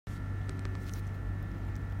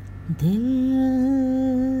दिल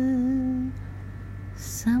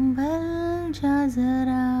संभल जा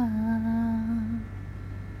जरा,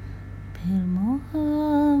 फिर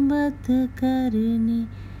मोहब्बत करने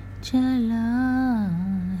चला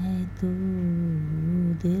है तू।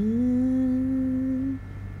 दिल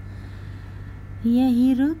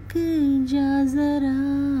यहीं रुक जा जरा,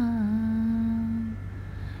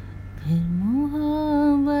 फिर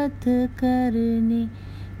मोहब्बत करने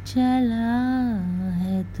चला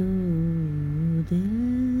है तू। दिल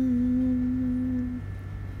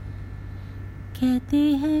कहते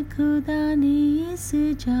हैं खुदा ने इस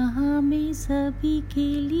जहां में सभी के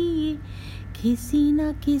लिए किसी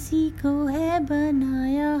न किसी को है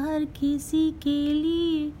बनाया, हर किसी के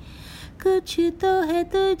लिए कुछ तो है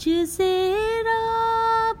तुझसे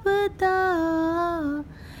राबता,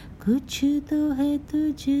 कुछ तो है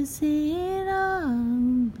तुझसे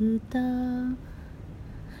राबता।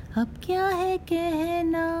 अब क्या है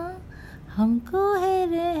कहना, हमको है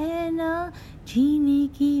रहना, जीने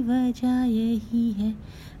की वजह यही है,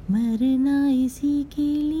 मरना इसी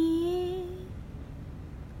के लिए।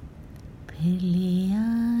 फिर ले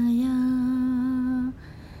आया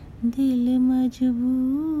दिल मजबूर,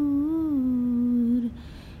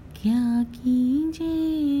 क्या कीजिए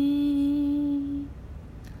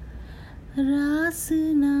रास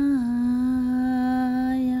ना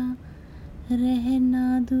आया,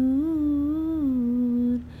 रहना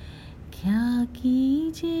दूर, क्या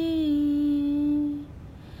कीजिए।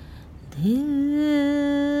 दिल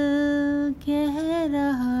कह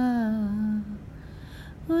रहा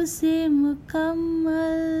उसे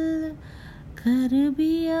मुकम्मल कर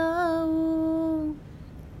भी आओ,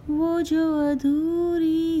 वो जो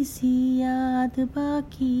अधूरी सी याद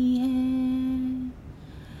बाकी है,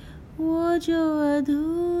 वो जो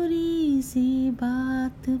अधूरी सी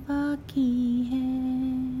बात बाकी है।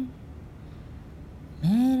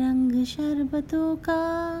 मैं रंग शरबतों का,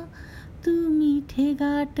 तू मीठे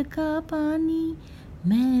घाट का पानी,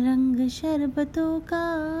 मैं रंग शरबतों का,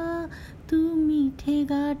 तू मीठे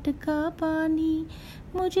घाट का पानी।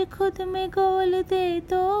 मुझे खुद में घोल दे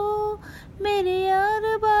तो मेरे यार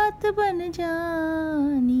बात बन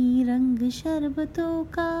जानी, रंग शरबतों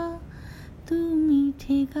का, तू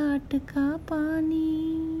मीठे घाट का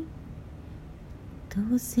पानी।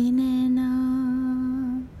 तो से नैना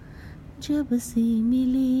जब से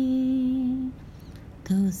मिले,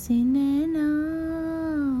 तो से नैना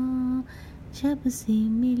जब से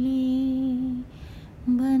मिले,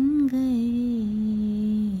 बन गए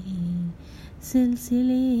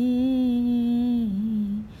सिलसिले।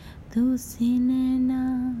 तो से नैना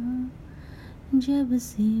जब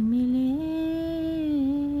से मिले,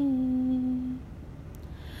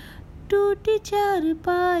 टूटी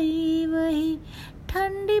चारपाई वही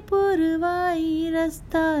ठंडी पुरवाई,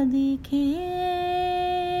 रास्ता दिखे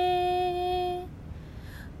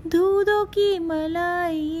दूधों की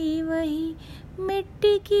मलाई, वही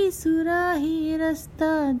मिट्टी की सुराही,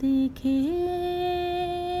 रास्ता दिखे।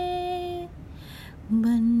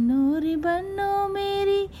 बन्नो रे बन्नो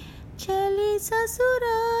मेरी चली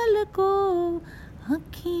ससुराल को,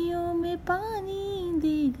 अखियों में पानी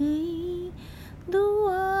दे गई,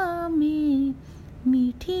 दुआ में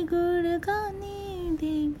मीठी गुड़गानी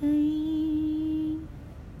दे गई।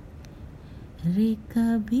 रे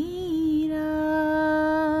कबीरा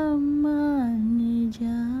मान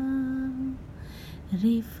जा,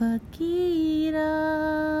 रे फकीरा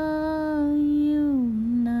यूं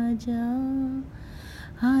न जा,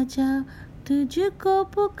 आजा तुझको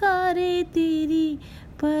पुकारे तेरी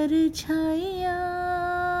परछाइयाँ।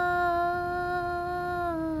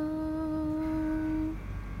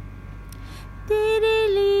 तेरे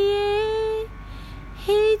लिए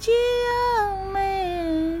ही जिया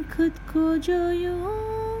मैं खुद को, जो यूं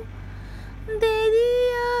दे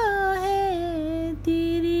दिया है,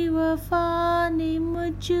 तेरी वफा ने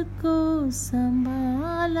मुझको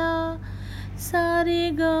संभाला, सारे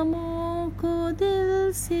गमों को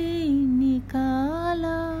दिल से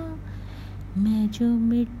निकाला। मैं जो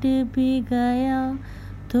मिट भी गया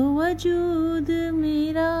तो वजूद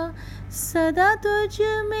मेरा सदा तुझ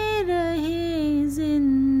में रहे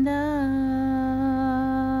जिंदा,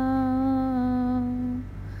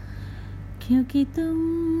 क्योंकि तुम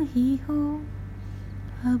ही हो,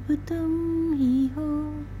 अब तुम ही हो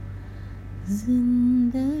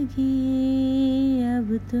जिंदगी,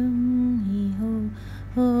 अब तुम ही हो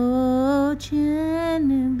चैन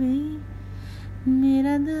भी,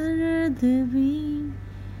 मेरा दर्द भी,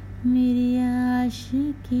 मेरी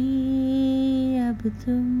आशिकी, अब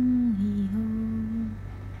तुम ही हो।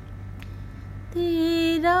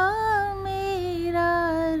 तेरा मेरा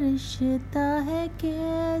रिश्ता है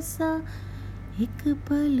कैसा, एक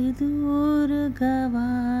पल दूर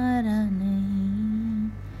गवारा नहीं,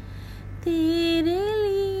 तेरे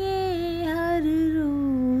लिए हर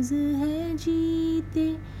रोज है जीते,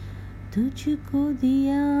 तुझको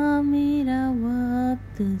दिया मेरा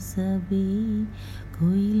वक्त सभी,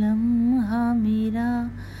 कोई लम्हा मेरा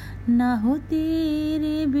ना हो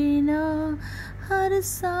तेरे बिना, हर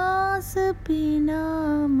सांस पे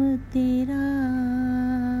नाम तेरा,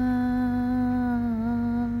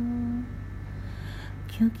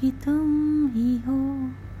 क्योंकि तुम ही हो,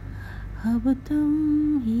 अब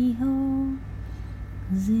तुम ही हो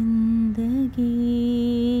जिंदगी,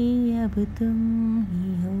 अब तुम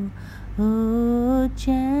ही हो। ओ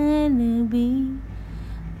चैन भी,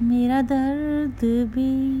 मेरा दर्द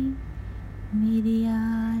भी, मेरी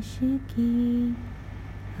आशिकी,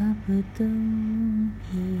 अब तुम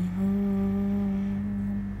ही हो।